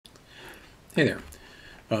Hey there.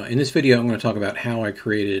 In this video I'm going to talk about how I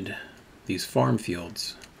created these farm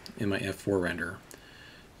fields in my F4 render.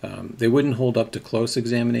 They wouldn't hold up to close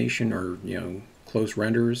examination or close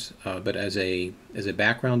renders, but as a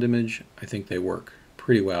background image I think they work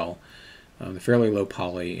pretty well. They're fairly low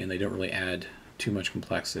poly and they don't really add too much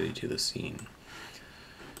complexity to the scene.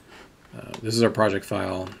 This is our project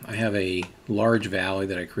file. I have a large valley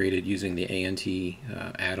that I created using the ANT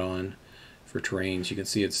add-on for terrains. You can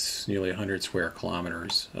see it's nearly 100 square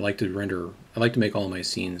kilometers. I like to make all of my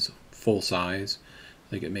scenes full size. I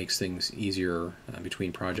think it makes things easier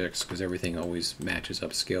between projects because everything always matches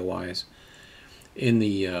up scale wise. In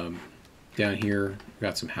the down here I've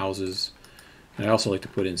got some houses, and I also like to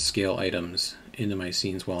put in scale items into my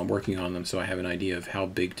scenes while I'm working on them so I have an idea of how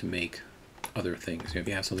big to make other things. If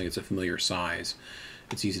you have something that's a familiar size,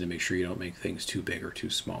 it's easy to make sure you don't make things too big or too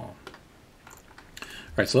small.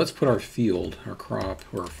 Alright, so let's put our field, our crop,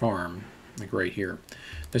 or our farm, like right here.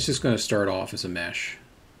 That's just going to start off as a mesh.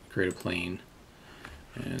 Create a plane,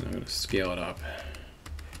 and I'm going to scale it up.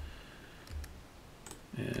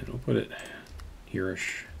 And we'll put it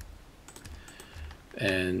here-ish.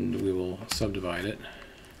 And we will subdivide it.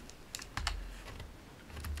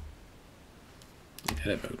 In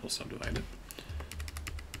edit mode, we'll subdivide it.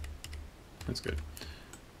 That's good.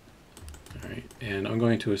 Alright, and I'm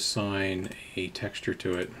going to assign a texture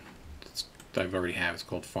to it that I already have. It's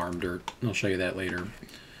called farm dirt, and I'll show you that later.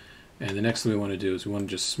 And the next thing we want to do is we want to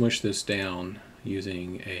just smush this down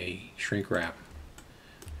using a shrink wrap.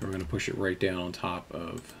 And we're going to push it right down on top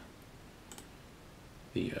of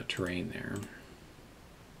the terrain there.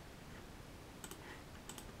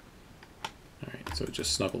 Alright, so it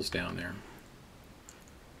just snuggles down there.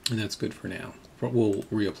 And that's good for now. We'll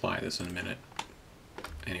reapply this in a minute.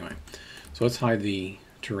 Anyway, so let's hide the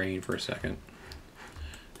terrain for a second.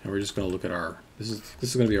 And we're just going to look at our, this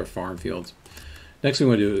is going to be our farm fields. Next thing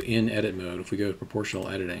we want to do in edit mode, if we go to proportional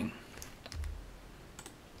editing,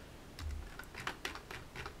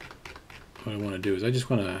 what I want to do is I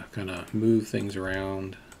just want to kind of move things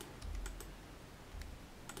around.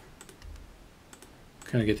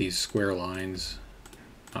 Kind of get these square lines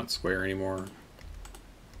not square anymore.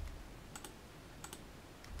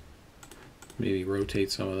 Maybe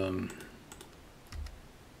rotate some of them.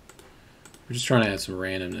 We're just trying to add some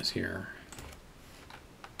randomness here.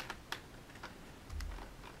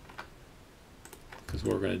 Because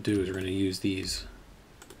what we're going to do is we're going to use these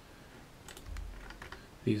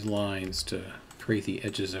lines to create the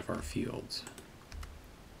edges of our fields.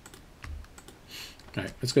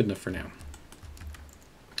 Alright, that's good enough for now.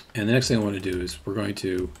 And the next thing I want to do is we're going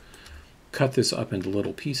to cut this up into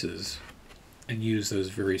little pieces and use those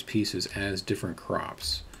various pieces as different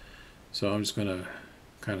crops. So I'm just going to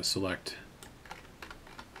kind of select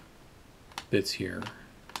bits here,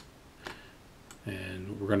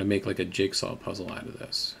 and we're going to make like a jigsaw puzzle out of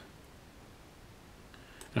this.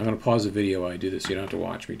 And I'm going to pause the video while I do this so you don't have to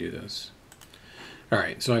watch me do this.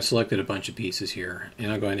 Alright, so I've selected a bunch of pieces here,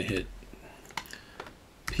 and I'm going to hit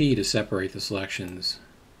P to separate the selections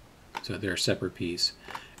so they're a separate piece.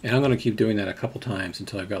 And I'm going to keep doing that a couple times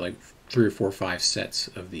until I've got like 3 or 4 or 5 sets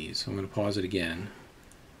of these. So I'm going to pause it again.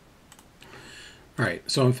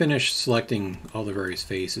 Alright, so I'm finished selecting all the various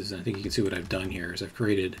faces, and I think you can see what I've done here is I've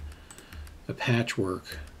created a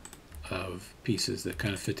patchwork of pieces that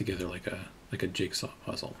kind of fit together like a jigsaw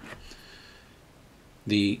puzzle.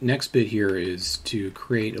 The next bit here is to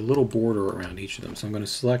create a little border around each of them. So I'm going to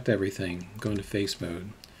select everything, go into face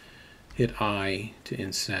mode, hit I to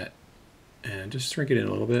inset, and just shrink it in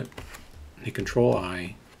a little bit. Hit Control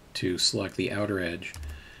I to select the outer edge,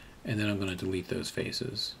 and then I'm going to delete those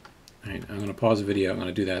faces. Alright, I'm going to pause the video. I'm going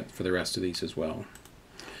to do that for the rest of these as well.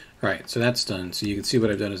 Alright, so that's done. So you can see what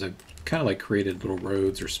I've done is I've kind of like created little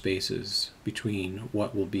roads or spaces between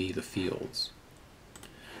what will be the fields.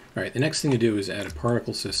 Alright, the next thing to do is add a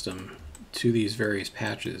particle system to these various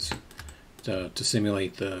patches to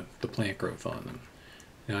simulate the plant growth on them.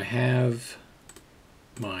 Now I have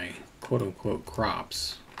my quote-unquote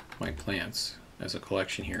crops, my plants, as a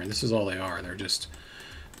collection here, and this is all they are. They're just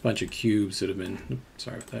a bunch of cubes that have been,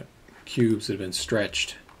 cubes that have been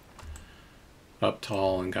stretched up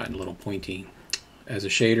tall and gotten a little pointy. As a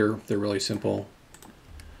shader, they're really simple.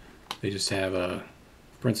 They just have a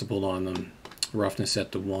principled on them, roughness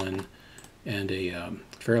set to 1, and a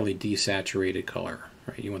fairly desaturated color.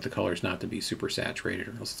 Right? You want the colors not to be super saturated,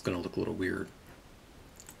 or else it's going to look a little weird.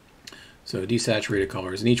 So desaturated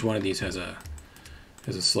colors, and each one of these has a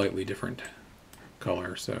slightly different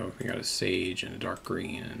color. So we got a sage and a dark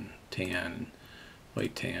green and tan, and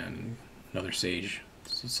light tan, and another sage,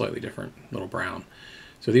 slightly different, little brown.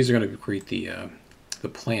 So these are going to create the the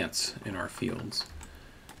plants in our fields.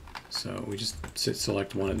 So we just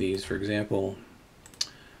select one of these, for example,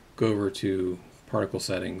 go over to particle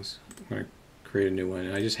settings. I'm going to create a new one,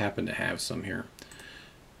 and I just happen to have some here.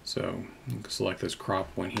 So you can select this crop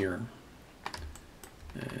one here,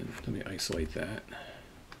 and let me isolate that,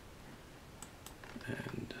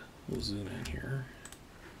 and we'll zoom in here.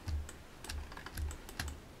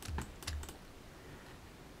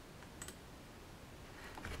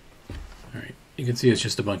 Alright, you can see it's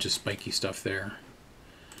just a bunch of spiky stuff there.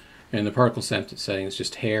 And the particle setting is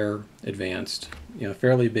just hair, advanced,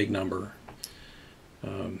 fairly big number.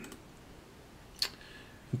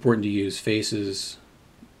 Important to use faces.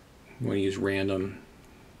 You want to use random.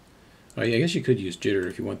 I guess you could use jitter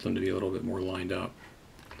if you want them to be a little bit more lined up.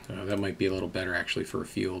 That might be a little better actually for a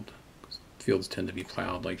field. Fields tend to be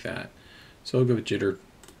plowed like that. So I'll go with jitter.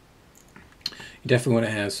 You definitely want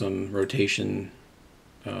to have some rotation.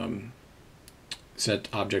 Set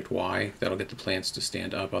object Y. That'll get the plants to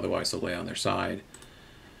stand up, otherwise they'll lay on their side.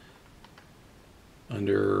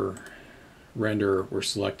 Under render, we're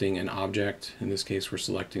selecting an object. In this case, we're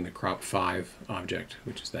selecting the crop 5 object,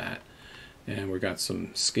 which is that. And we've got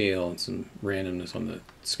some scale and some randomness on the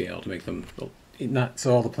scale to make them not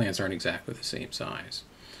so all the plants aren't exactly the same size.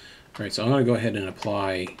 All right, so I'm going to go ahead and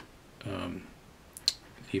apply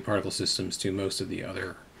the particle systems to most of the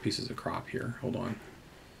other pieces of crop here. Hold on.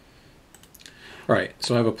 All right,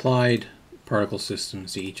 so I've applied particle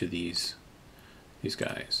systems to each of these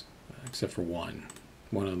guys, except for one.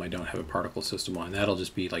 One of them I don't have a particle system on. That'll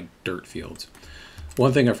just be like dirt fields.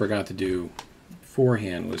 One thing I forgot to do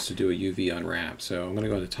beforehand was to do a UV unwrap. So I'm going to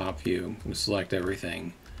go to the top view. I'm going to select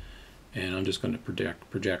everything, and I'm just going to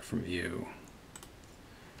project from view.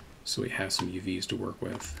 So we have some UVs to work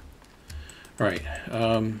with. All right,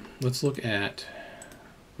 let's look at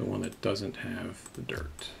the one that doesn't have the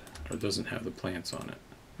dirt, or doesn't have the plants on it.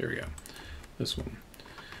 There we go. This one.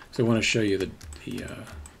 So I want to show you the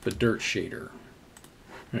dirt shader.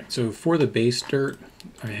 All right, so for the base dirt,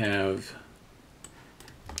 I have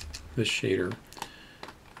this shader.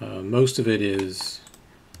 Most of it is,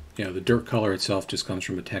 the dirt color itself just comes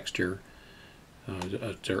from a texture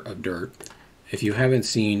of dirt. If you haven't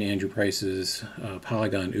seen Andrew Price's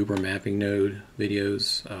Polygon Uber mapping node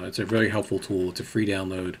videos, it's a very helpful tool. It's a free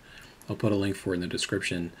download. I'll put a link for it in the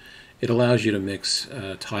description. It allows you to mix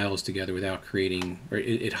tiles together without creating, or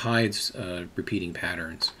it hides repeating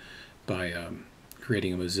patterns by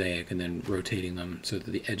creating a mosaic and then rotating them so that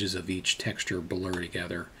the edges of each texture blur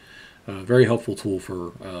together. Very helpful tool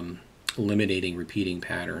for eliminating repeating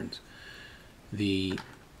patterns. The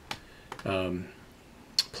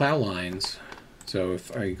plow lines, so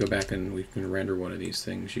if I go back and we can render one of these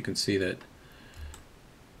things, you can see that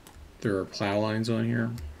there are plow lines on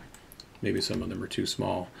here. Maybe some of them are too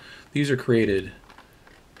small. These are created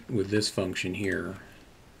with this function here.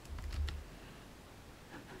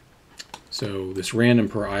 So this random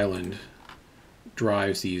per island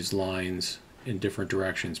drives these lines in different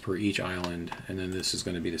directions per each island, and then this is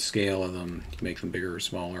going to be the scale of them. You can make them bigger or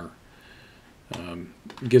smaller.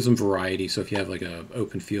 It gives them variety, so if you have like an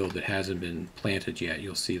open field that hasn't been planted yet,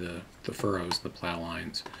 you'll see the furrows, the plow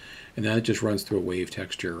lines. And then it just runs through a wave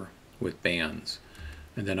texture with bands.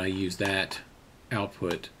 And then I use that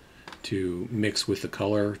output to mix with the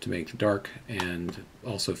color to make the dark, and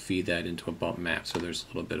also feed that into a bump map, so there's a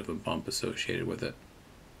little bit of a bump associated with it.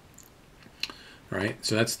 Alright,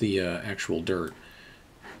 so that's the actual dirt.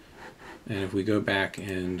 And if we go back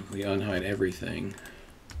and we unhide everything,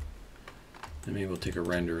 and maybe we'll take a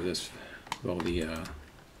render of this with all the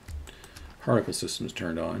particle systems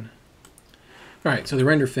turned on. Alright, so the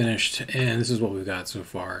render finished, and this is what we've got so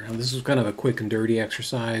far. Now, this was kind of a quick and dirty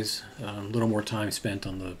exercise, a little more time spent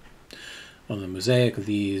on the mosaic of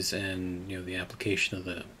these, and the application of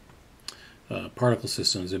the particle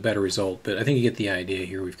systems, a better result. But I think you get the idea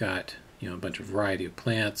here. We've got a bunch of variety of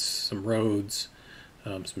plants, some roads,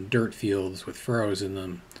 some dirt fields with furrows in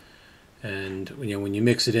them, and when you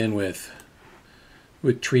mix it in with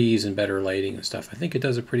trees and better lighting and stuff, I think it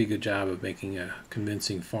does a pretty good job of making a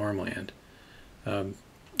convincing farmland.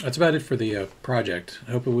 That's about it for the project.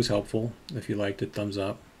 I hope it was helpful. If you liked it, thumbs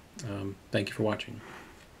up. Thank you for watching.